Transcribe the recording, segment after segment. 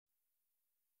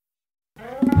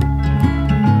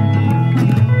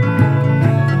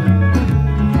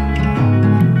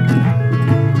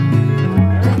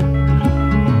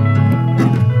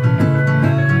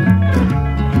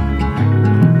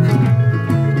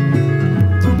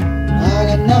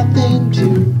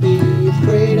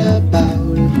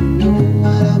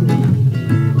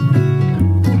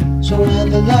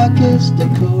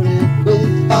they're coated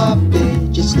with 5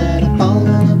 digits that are all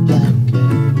on a blanket.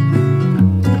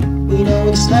 We know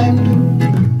it's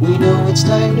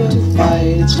time to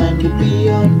fight, it's time to be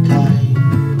unkind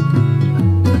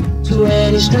to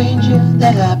any stranger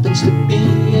that happens to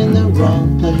be in the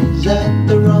wrong place at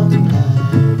the wrong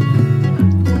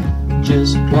time.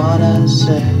 Just wanna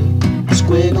say,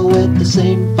 squiggle with the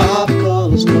same 5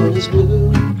 colors known as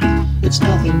blue. It's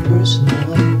nothing personal.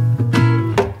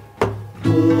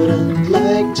 Wouldn't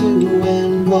like to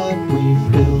end what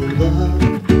we've built up.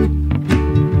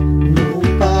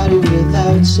 Nobody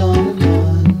without someone.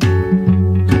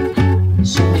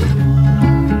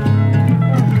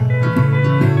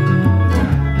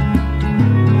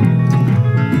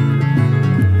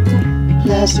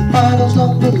 Plastic bottles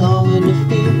don't belong in the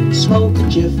field. Smoke a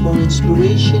jiff for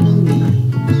inspirational needs.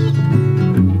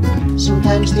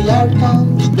 Sometimes the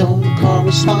outcomes don't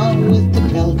correspond with the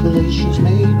calculations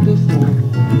made before.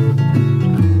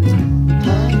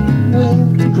 Time will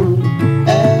prove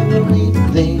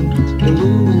everything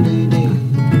illuminating.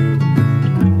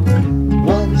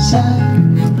 Once I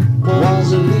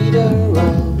was a leader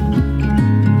of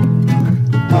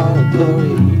our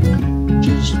glory.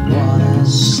 Just wanna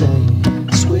say,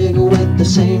 squiggle with the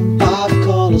same 5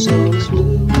 colors known as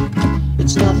blue.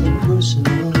 It's nothing personal.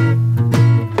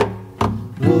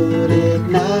 Would it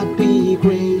not be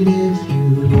great if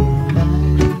you were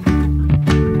mine,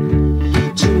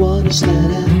 to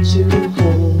understand and to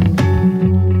hold?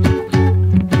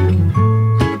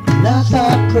 And I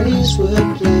thought praise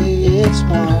would play its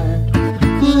part,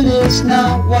 but it's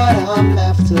not what I'm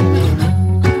after.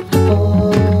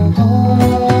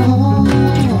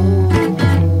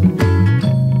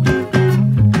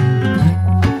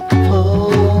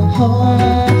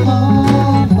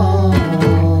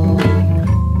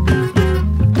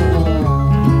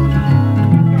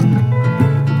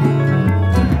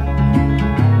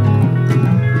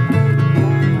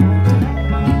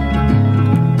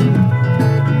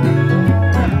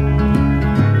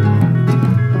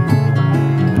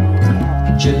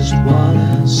 Just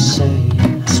wanna say,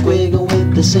 squiggle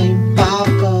with the same 5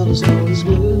 colors known as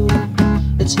blue.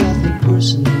 It's nothing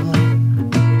personal.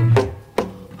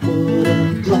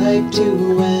 Wouldn't like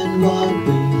to end what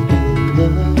we